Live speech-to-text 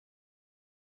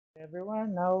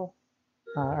Everyone, now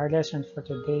our lesson for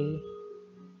today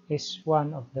is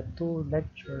one of the two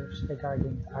lectures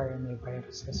regarding RNA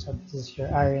viruses. So this is your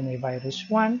RNA virus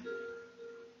 1,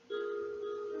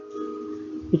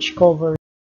 which covers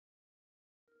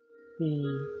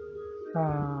the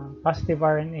positive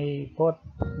RNA, both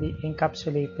the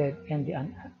encapsulated and the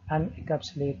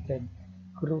unencapsulated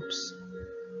groups.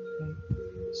 Okay.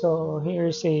 So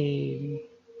here's a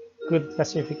good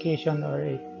classification or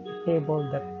a table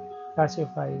that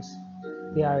classifies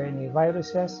the RNA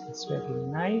viruses. It's very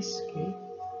nice. Okay.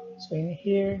 So in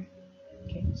here,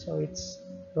 okay, so it's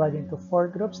divided into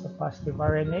four groups: the positive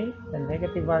RNA, the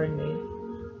negative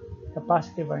RNA, the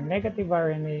positive or negative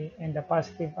RNA, and the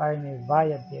positive RNA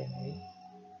via DNA.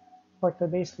 For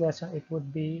today's lesson, it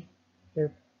would be the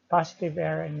positive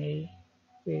RNA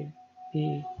with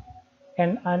the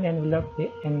unenveloped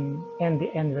and the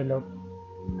enveloped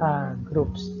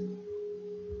groups.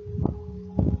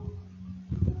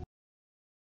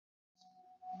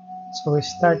 So we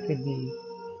start with the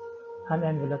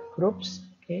unenveloped groups.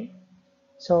 Okay.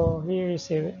 So here is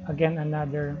again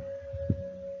another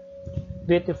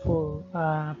beautiful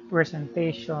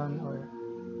presentation or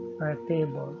a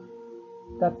table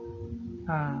that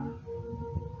uh,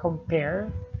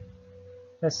 compare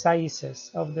the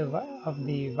sizes of the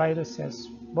viruses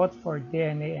both for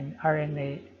DNA and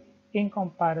RNA in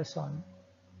comparison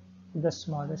to the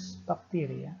smallest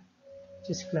bacteria,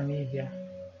 which is chlamydia,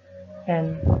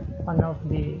 and one of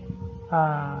the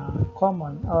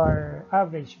common or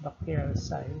average bacterial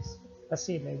size,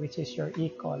 bacilli, which is your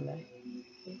E. coli.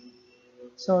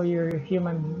 So your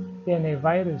human DNA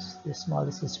virus, the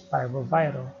smallest is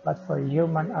parvoviral, but for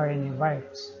human RNA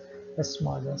virus, the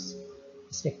smallest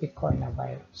is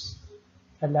epicornavirus.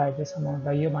 The largest among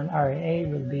the human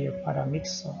RNA will be your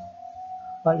paramyxo,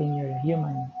 while in your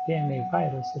human DNA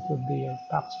virus, it will be your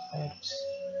poxvirus.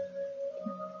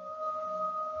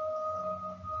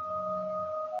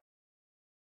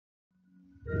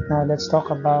 Now let's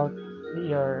talk about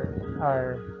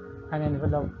our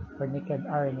unenveloped or naked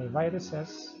RNA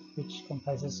viruses, which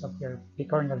comprises of your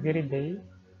picornaviridae.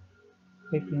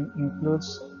 It includes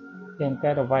the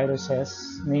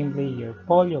enteroviruses, namely your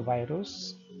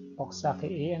poliovirus,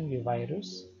 Coxsackie A and B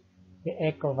virus, the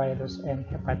echovirus and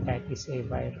hepatitis A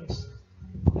virus,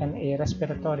 and a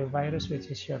respiratory virus, which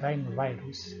is your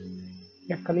rhinovirus,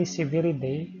 your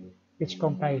Calliciviridae, which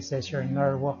comprises your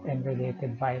Norwalk and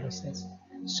related viruses.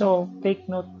 So take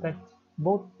note that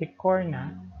both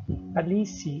Picorna,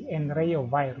 Calici, and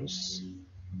Reovirus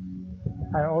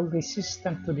are all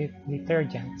resistant to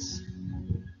detergents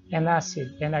and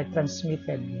acid and are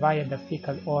transmitted via the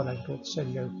fecal oral route. So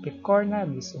your picorna,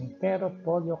 dysentery,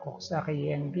 polio, Coxsackie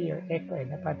ENB, or echo,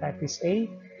 and hepatitis A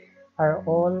are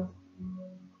all,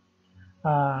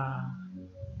 uh,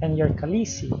 and your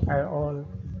calici are all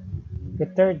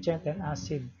detergent and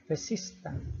acid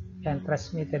resistant and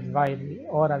transmitted via the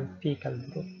oral fecal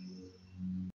route.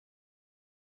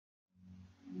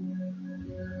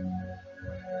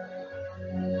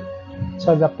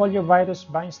 So the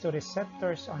poliovirus binds to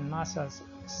receptors on muscle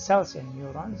cells and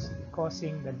neurons,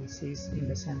 causing the disease in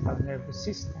the central nervous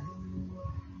system.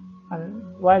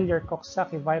 And while your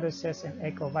Coxsackie viruses and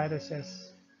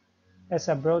echoviruses has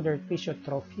a broader tissue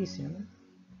trophism,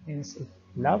 means it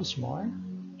loves more,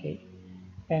 okay,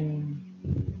 and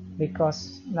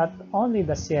because not only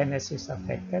the CNS is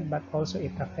affected, but also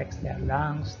it affects the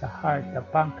lungs, the heart, the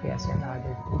pancreas, and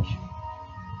other tissues.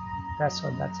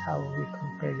 That's how we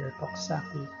compare your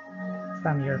Coxsackie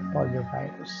from your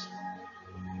poliovirus.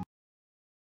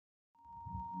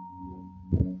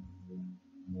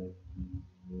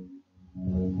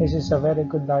 This is a very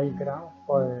good diagram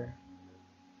for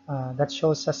that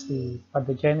shows us the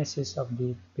pathogenesis of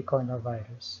the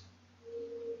picornavirus.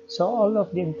 So all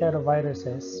of the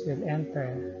enteroviruses will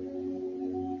enter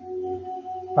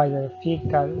by the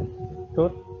fecal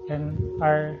route and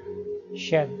are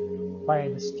shed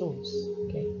via the stools.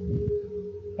 Okay,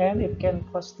 and it can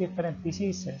cause different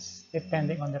diseases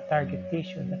depending on the target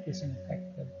tissue that is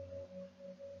infected.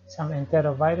 Some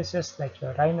enteroviruses, like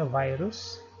your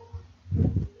rhinovirus,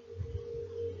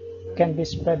 can be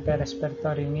spread by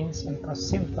respiratory means and cause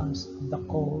symptoms of the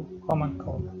common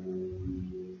cold.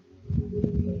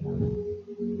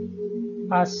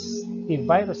 As the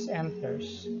virus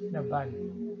enters the body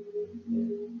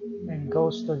and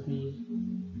goes to the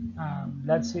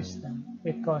blood system,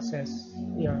 it causes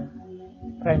your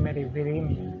primary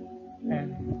viremia,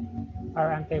 and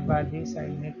our antibodies, our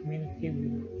innate immunity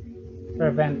will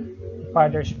prevent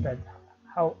further spread.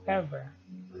 However,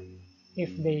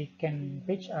 if they can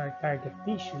reach our target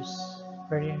tissues,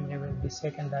 wherein there will be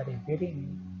secondary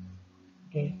viremia,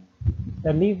 okay,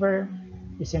 The liver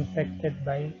is infected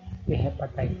by the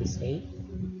hepatitis A.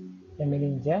 The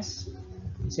meninges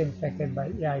is infected by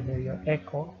either your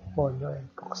echo, polio, and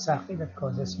coxsackie that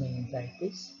causes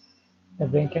meningitis. The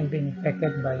brain can be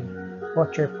infected by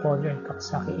both your polio and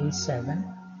coxsackie A7.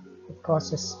 It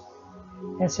causes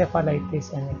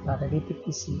encephalitis and a paralytic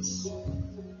disease.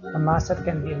 The muscle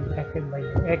can be infected by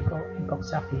your echo and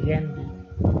coxsackie yendi,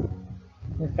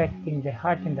 infecting the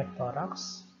heart and the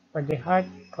thorax. For the heart,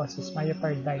 it causes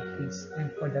myocarditis,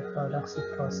 and for the thorax,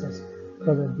 it causes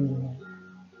duodenum.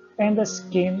 And the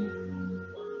skin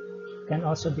can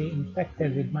also be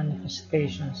infected with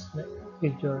manifestations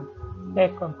with your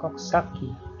echo and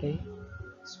coxsackie, okay?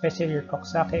 Especially your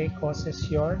coxsackie causes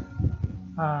your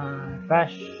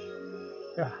rash,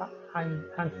 your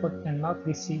hand, foot, and mouth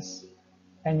disease,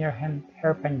 and your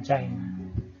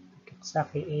hairpangina.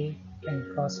 Coxsackie A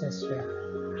can causes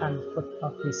your hand, foot,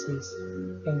 mouth disease,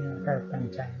 and your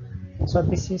hairpangina. So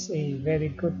this is a very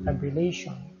good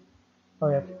tabulation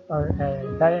or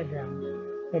a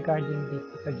diagram regarding the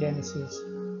pathogenesis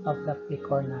of the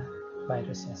picorna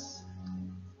viruses.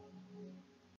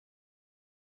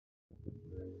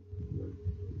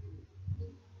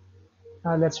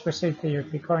 Now let's proceed to your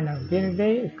picorna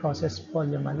viridae. It causes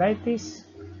poliomyelitis.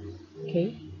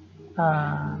 Okay.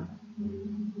 Uh,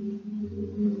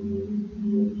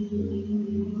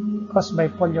 Caused by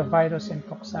poliovirus and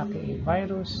coxsackie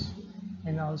virus,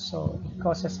 and also it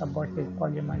causes abortive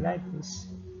poliomyelitis.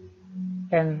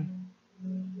 And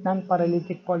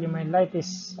non-paralytic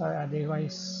poliomyelitis, or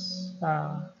otherwise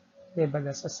labeled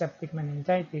as aseptic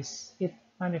meningitis, it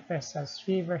manifests as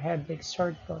fever, headache,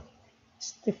 sore throat,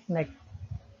 stiff neck,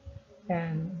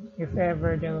 and if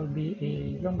ever there will be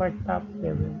a lumbar tap,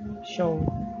 they will show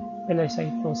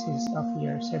pilocytosis of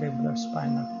your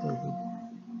cerebrospinal fluid.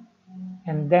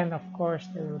 And then, of course,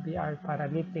 there will be our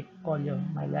paralytic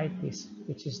poliomyelitis,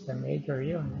 which is the major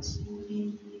illness.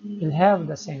 You'll have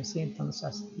the same symptoms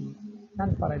as the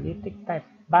non-paralytic type,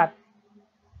 but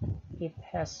it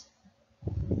has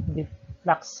the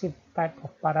flaccid type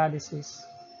of paralysis,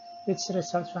 which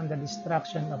results from the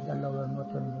destruction of the lower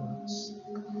motor neurons.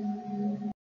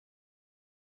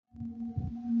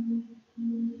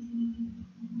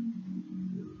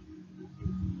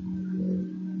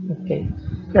 Okay,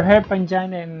 your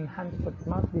hairpangina and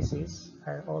hand-foot-mouth disease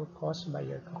are all caused by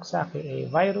your Coxsackie A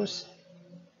virus.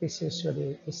 This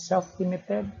usually is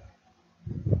self-limited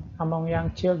among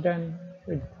young children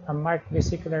with a marked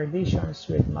vesicular lesions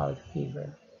with mild fever.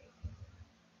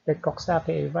 The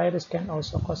Coxsackie A virus can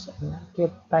also cause an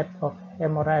acute type of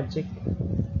hemorrhagic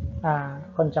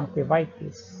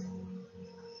conjunctivitis.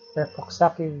 The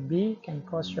Coxsackie B can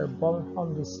cause your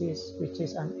Bornholm disease, which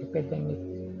is an epidemic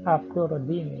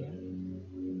pleurodemia,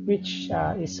 which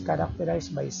is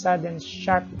characterized by sudden,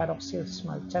 sharp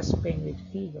paroxysmal chest pain with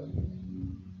fever,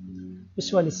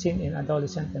 usually seen in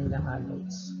adolescents and young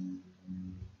adults.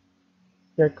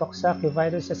 Your Coxsackie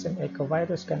viruses and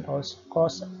echovirus can also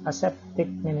cause aseptic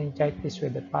meningitis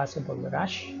with a possible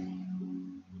rash.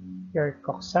 Your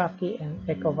Coxsackie and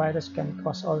echovirus can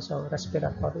cause also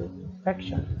respiratory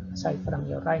infection aside from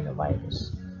your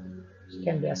rhinovirus. It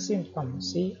can be a symptom,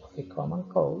 C, of a common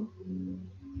cold.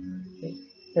 Okay.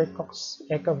 Your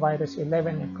echovirus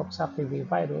 11 and Coxsackie V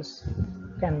virus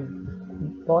can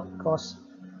both cause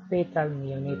fatal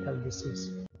neonatal disease.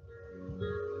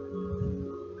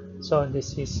 So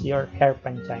this is your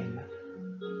hairpangina.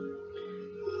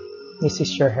 This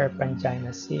is your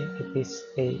hairpangina. See, it is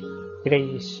a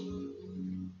grayish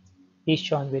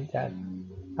lesion with that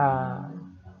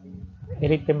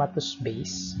erythematous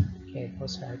base. Okay,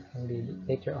 those are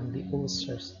later on the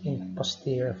ulcers in the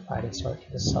posterior pharynx or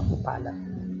in the soft palate.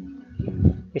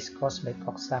 It's caused by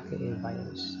Coxsackie A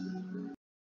virus.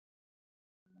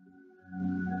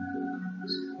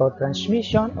 For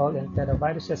transmission, all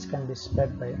enteroviruses can be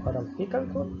spread by oral fecal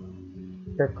route.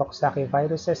 Your Coxsackie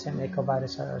viruses and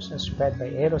echovirus are also spread by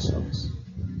aerosols.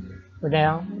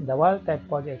 Now, the wild-type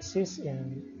polio exists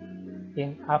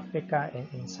in Africa and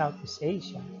in Southeast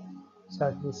Asia.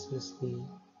 So this is the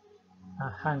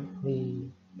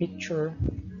picture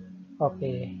of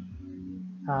the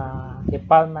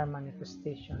palmar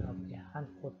manifestation of the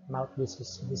hand-foot-mouth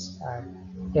disease. These are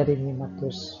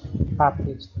erythematous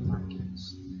papules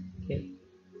macules. Okay,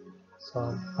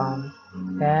 so palm,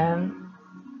 and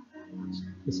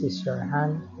this is your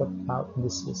hand-foot-mouth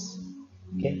disease.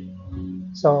 Okay,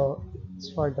 so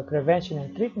for the prevention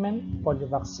and treatment, polio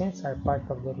vaccines are part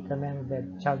of the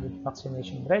recommended childhood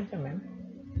vaccination regimen.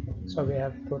 So we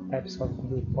have two types of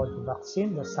the polio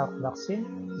vaccine. The Salk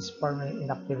vaccine is formerly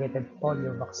inactivated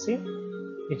polio vaccine,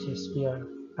 which is your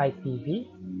IPV,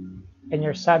 and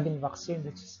your Sabin vaccine,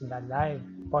 which is the live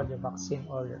polio vaccine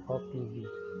or your OPV.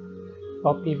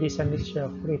 OPV is a mixture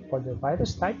of three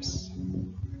poliovirus types.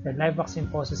 The live vaccine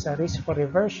poses a risk for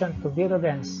reversion to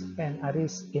virulence and a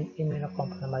risk in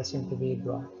immunocompromised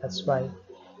individual. That's why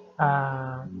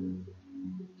uh,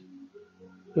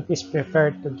 it is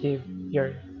preferred to give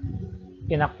your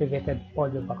inactivated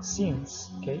polio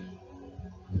vaccines, okay?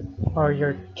 Or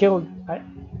your killed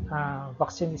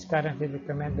vaccine is currently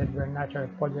recommended where natural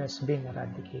polio has been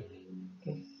eradicated.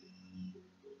 Okay.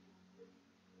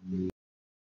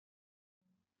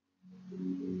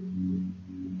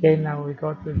 Okay, now we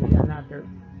go to the another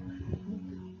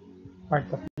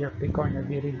part of your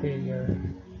picornaviridae, your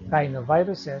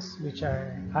rhinoviruses, which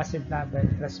are acid labile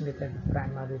transmitted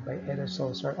primarily by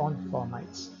aerosols or on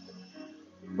fomites.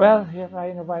 Well, your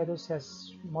rhinovirus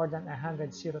has more than 100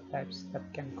 serotypes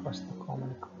that can cause the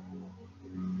common cold.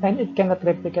 And it cannot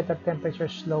replicate at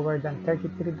temperatures lower than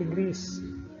 33 degrees.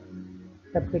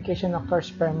 Replication occurs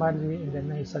primarily in the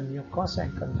nasal mucosa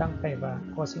and conjunctiva,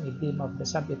 causing edema of the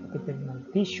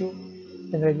subepithelial tissue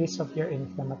and release of your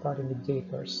inflammatory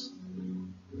mediators,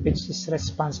 which is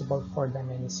responsible for the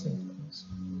many symptoms.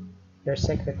 Your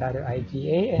secretory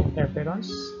IgA and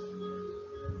interferons,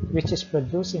 which is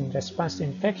produced in response to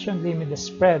infection, limit the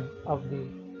spread of the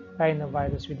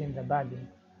rhinovirus within the body.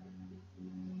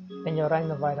 And your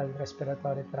rhinoviral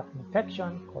respiratory tract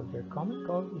infection, called your common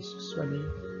cold, is usually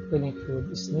will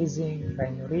include sneezing,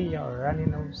 rhinorrhea or runny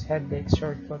nose, headache,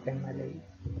 sore throat, and malaria.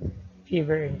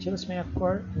 Fever and chills may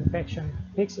occur. Infection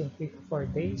peaks in 3 to 4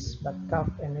 days, but cough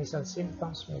and nasal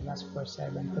symptoms may last for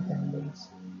 7 to 10 days.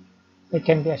 It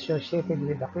can be associated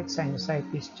with acute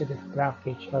sinusitis due to the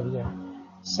blockage of your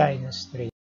sinus tree.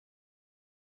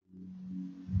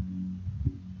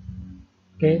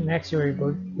 Okay, next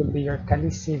will be your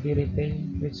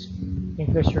calicivirinae, which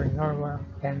includes your normal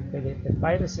and related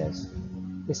viruses.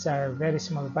 These are very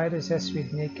small viruses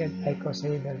with naked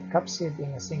icosahedral capsid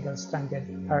in a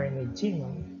single-stranded RNA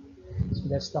genome. So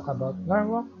let's talk about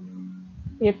Norwalk.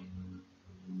 It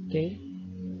okay,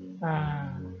 uh,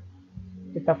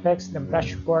 it affects the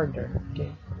brush border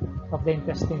of the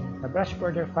intestine. The brush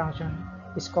border function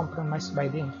is compromised by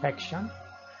the infection,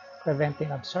 preventing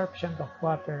absorption of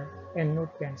water and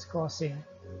nutrients, causing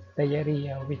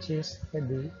diarrhea, which is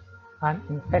an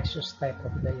infectious type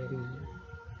of diarrhea.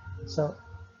 So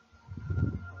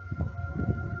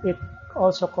it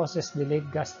also causes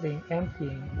delayed gastric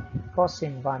emptying,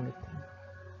 causing vomiting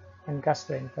and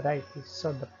gastroenteritis.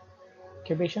 So the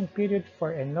incubation period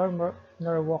for a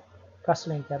Norwalk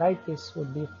gastroenteritis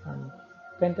would be from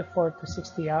 24 to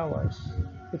 60 hours,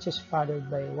 which is followed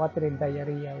by watery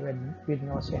diarrhea with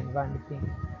nausea and vomiting.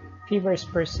 Fever is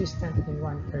persistent in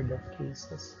 1/3 of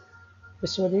cases.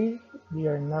 Usually,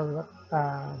 your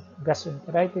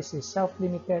gastroenteritis is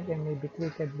self-limited and may be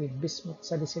treated with bismuth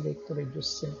salicylate to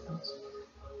reduce symptoms.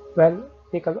 Well,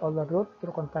 fecal oral route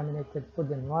through contaminated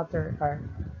food and water are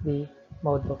the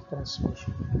mode of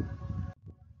transmission.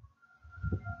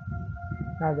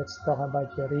 Now let's talk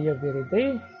about your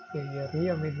Rheoviridae. Your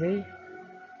Rheoviridae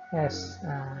has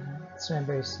its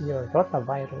member is your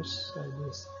rotavirus. So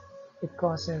it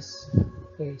causes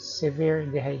a severe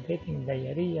dehydrating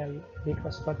diarrhea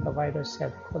because rotavirus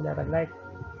have cholera-like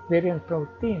virion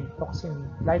protein,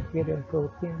 toxin-like virion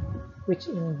protein, which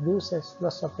induces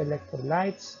loss of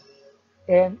electrolytes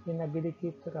and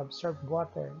inability to absorb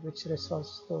water, which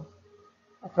results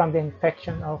from the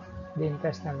infection of the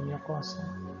intestinal mucosa.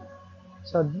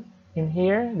 So in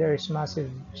here, there is massive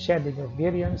shedding of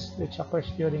virions, which occurs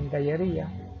during diarrhea,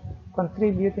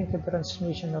 contributing to the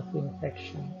transmission of the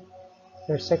infection.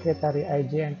 Their secretory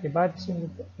IgA antibodies in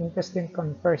the intestine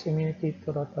confers immunity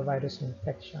to rotavirus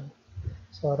infection.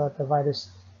 So rotavirus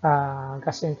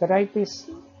gastroenteritis,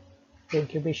 the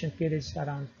incubation period is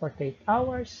around 48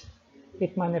 hours.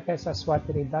 It manifests as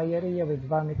watery diarrhea with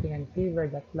vomiting and fever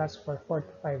that lasts for 4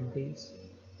 to 5 days.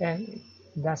 And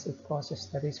thus it causes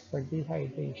the risk for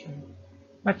dehydration.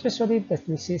 But usually the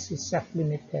disease is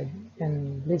self-limited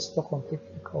and leads to complete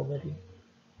recovery.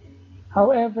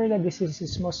 However, the disease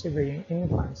is most severe in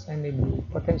infants and may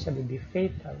potentially be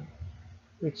fatal,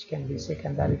 which can be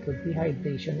secondary to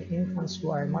dehydration in infants who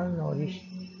are malnourished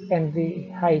and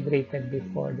dehydrated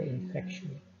before the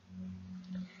infection.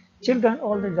 Children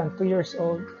older than 2 years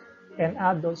old and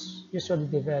adults usually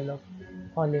develop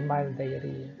only mild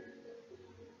diarrhea.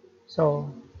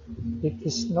 So it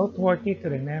is noteworthy to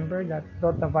remember that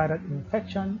rotaviral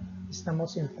infection is the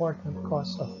most important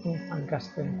cause of infant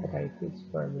gastroenteritis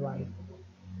worldwide.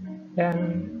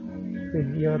 Then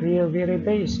with your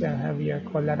Rheoviridae, you have your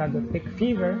Colorado tick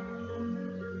fever,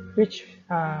 which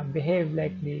behave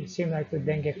like similar to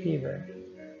dengue fever.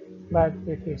 but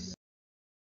it is.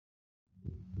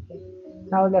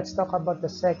 Now let's talk about the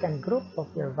second group of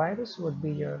your virus would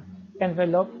be your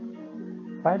envelope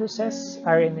viruses,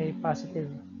 RNA positive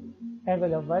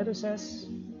envelope viruses,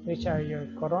 which are your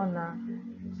corona,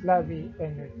 flavi,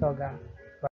 and your toga.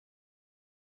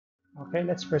 Okay,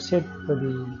 let's proceed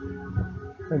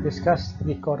to discuss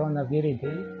the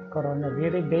coronaviridae.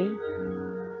 Coronaviridae,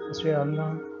 as we all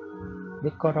know,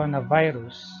 the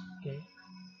coronavirus, okay,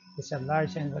 is a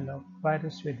large envelope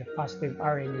virus with a positive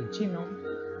RNA genome.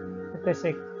 It has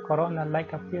a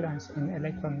corona-like appearance in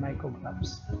electron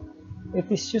micrographs. It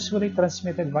is usually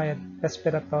transmitted via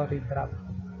respiratory drop,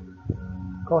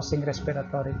 causing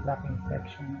respiratory tract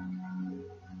infection.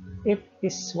 It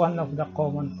is one of the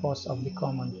common cause of the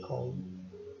common cold.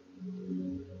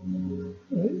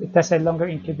 It has a longer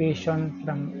incubation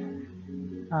from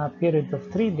a period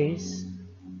of 3 days.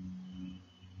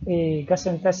 A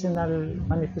gastrointestinal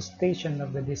manifestation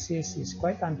of the disease is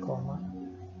quite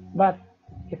uncommon, but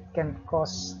it can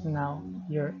cause now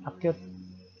your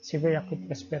severe acute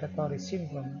respiratory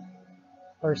syndrome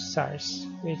or SARS,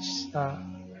 which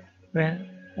when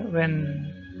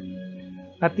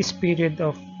at this period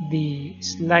the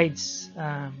slides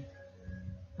uh,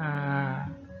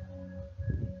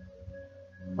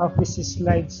 of these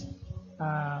slides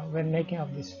when making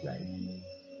of this slide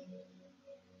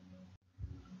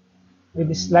with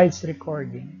the slides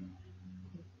recording,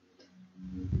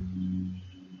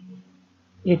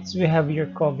 it's we have your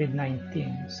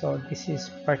COVID-19. So this is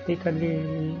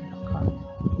particularly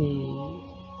the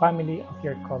family of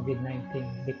your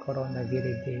COVID-19, the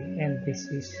coronaviridae, and this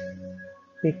is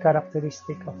the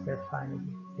characteristic of your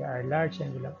family. They are large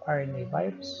envelope RNA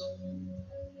virus.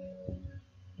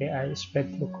 They are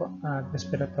spread through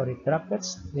respiratory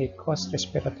droplets. They cause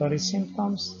respiratory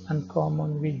symptoms,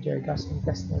 uncommon with your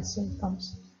gastrointestinal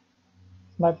symptoms.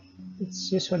 But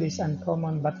it's usually is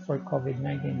uncommon, but for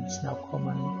COVID-19, it's now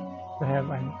common to have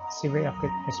a severe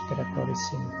acute respiratory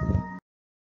syndrome.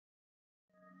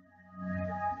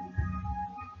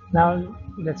 Now,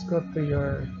 let's go to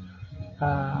your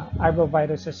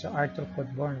arboviruses or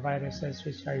arthropod-borne viruses,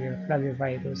 which are your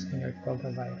flavivirus and your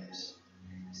togavirus.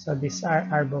 So these are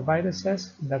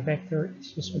arboviruses. The vector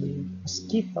is usually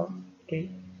mosquito.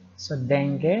 Okay, so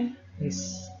dengue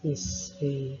is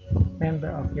a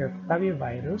member of your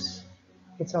flavivirus.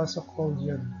 It's also called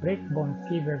your breakbone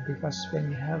fever because when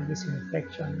you have this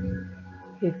infection,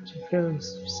 it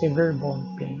feels severe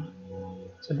bone pain.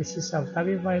 So this is a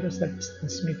flavivirus that is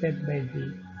transmitted by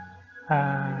the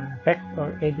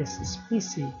vector Aedes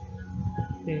species,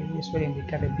 usually in the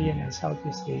Caribbean and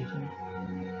Southeast Asia.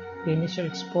 The initial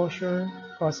exposure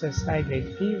causes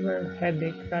high-grade fever,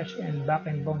 headache, rash, and back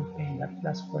and bone pain that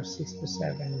lasts for 6 to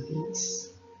 7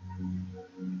 days.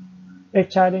 A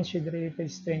challenge with related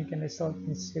strain can result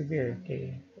in severe.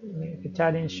 Okay, the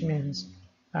challenge means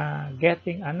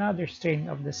getting another strain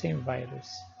of the same virus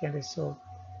can result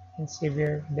in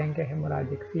severe dengue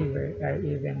hemorrhagic fever or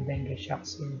even dengue shock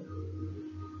syndrome.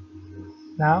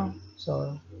 Now,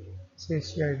 so this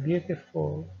is your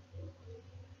beautiful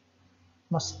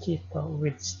mosquito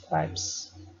with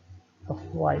stripes of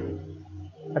white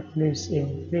that lives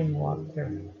in clean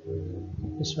water,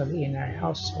 usually in our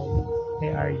household. They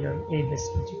are your Aedes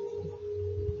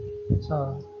aegypti.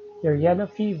 So your yellow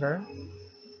fever,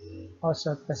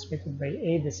 also transmitted by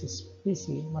Aedes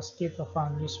species, mosquito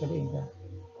found usually in the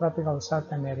tropical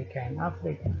South America and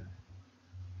Africa.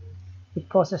 It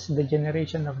causes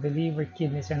degeneration of the liver,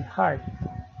 kidneys, and heart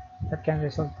that can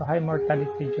result to high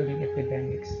mortality during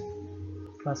epidemics.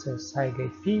 It causes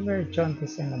high-grade fever,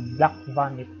 jaundice, and a black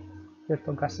vomit due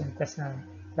to gastrointestinal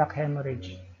tract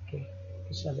hemorrhage. Okay,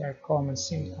 these are common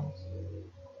symptoms.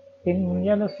 In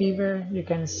yellow fever, you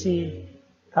can see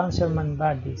Councilman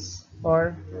bodies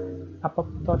or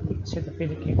apoptotic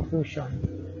cytopenic inclusion,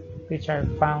 which are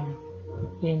found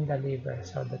in the liver.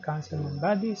 So the Councilman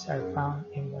bodies are found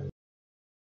in the liver.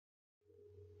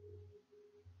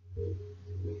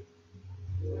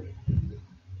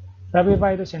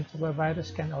 Rotavirus and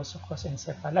togavirus can also cause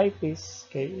encephalitis.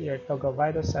 Okay, your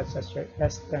togavirus, such as your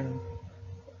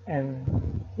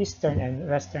Eastern and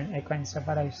Western equine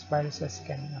viruses,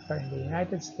 can occur in the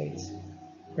United States.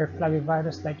 Your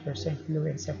flavivirus, like your St.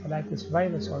 Louis encephalitis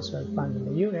virus, also are found in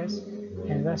the US,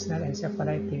 and Western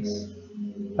encephalitis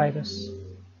virus,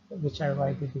 which are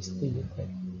widely distributed.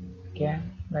 Again,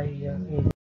 by your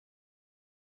age.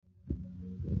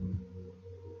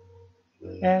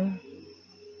 And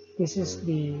this is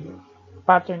the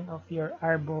pattern of your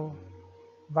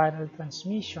arboviral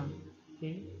transmission.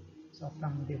 Okay, so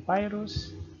from the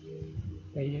virus,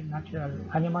 the natural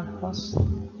animal host,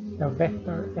 the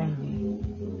vector, and the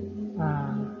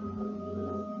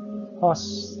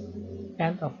host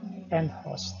end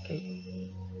host.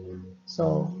 Okay.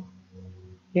 So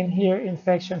in here,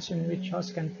 infections in which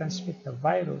host can transmit the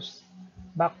virus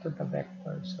back to the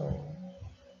vector. So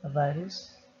the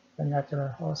virus, the natural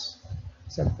host,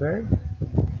 is a bird.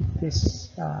 Is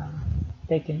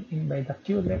taken in by the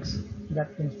culex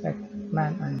that infect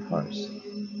man and horse.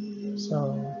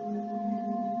 So,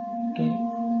 okay,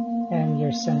 and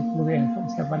your St. Louis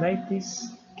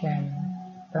encephalitis can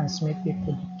transmit it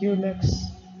to the culex.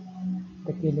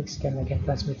 The culex can again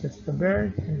transmit it to the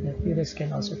bird, and the culex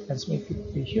can also transmit it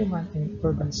to the human in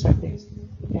urban settings.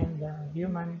 And the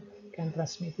human can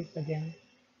transmit it again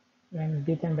when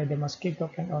bitten by the mosquito,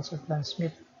 can also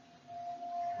transmit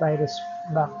virus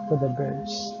back to the birds.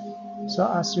 So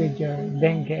as with your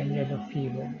dengue and yellow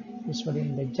fever, usually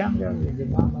in the jungle with the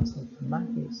mammals and the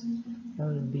monkeys, there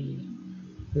will be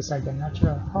these are the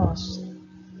natural hosts,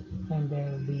 and they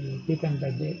will be bitten by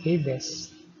the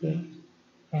Aedes, okay?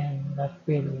 And that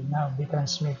will now be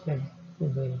transmitted to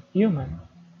the human.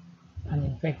 An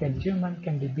infected human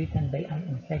can be bitten by an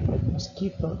infected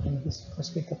mosquito, and this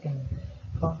mosquito can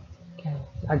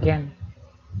again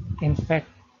infect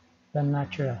the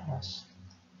natural host.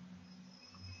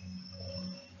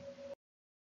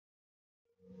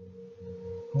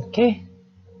 Okay,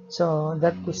 so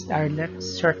that is our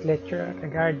short lecture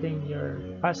regarding your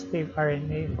positive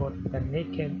RNA, both the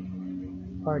naked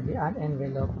or the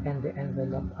unenveloped and the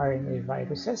enveloped RNA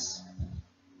viruses.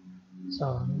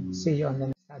 So see you on the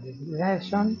next study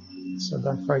session. So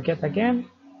don't forget again,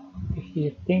 if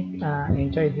you think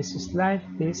enjoy this slide,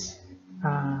 please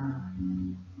uh,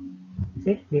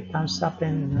 click the thumbs up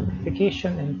and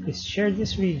notification, and please share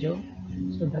this video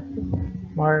so that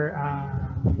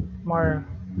more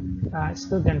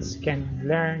students can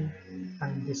learn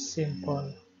this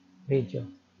simple video.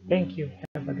 Thank you.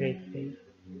 Have a great day.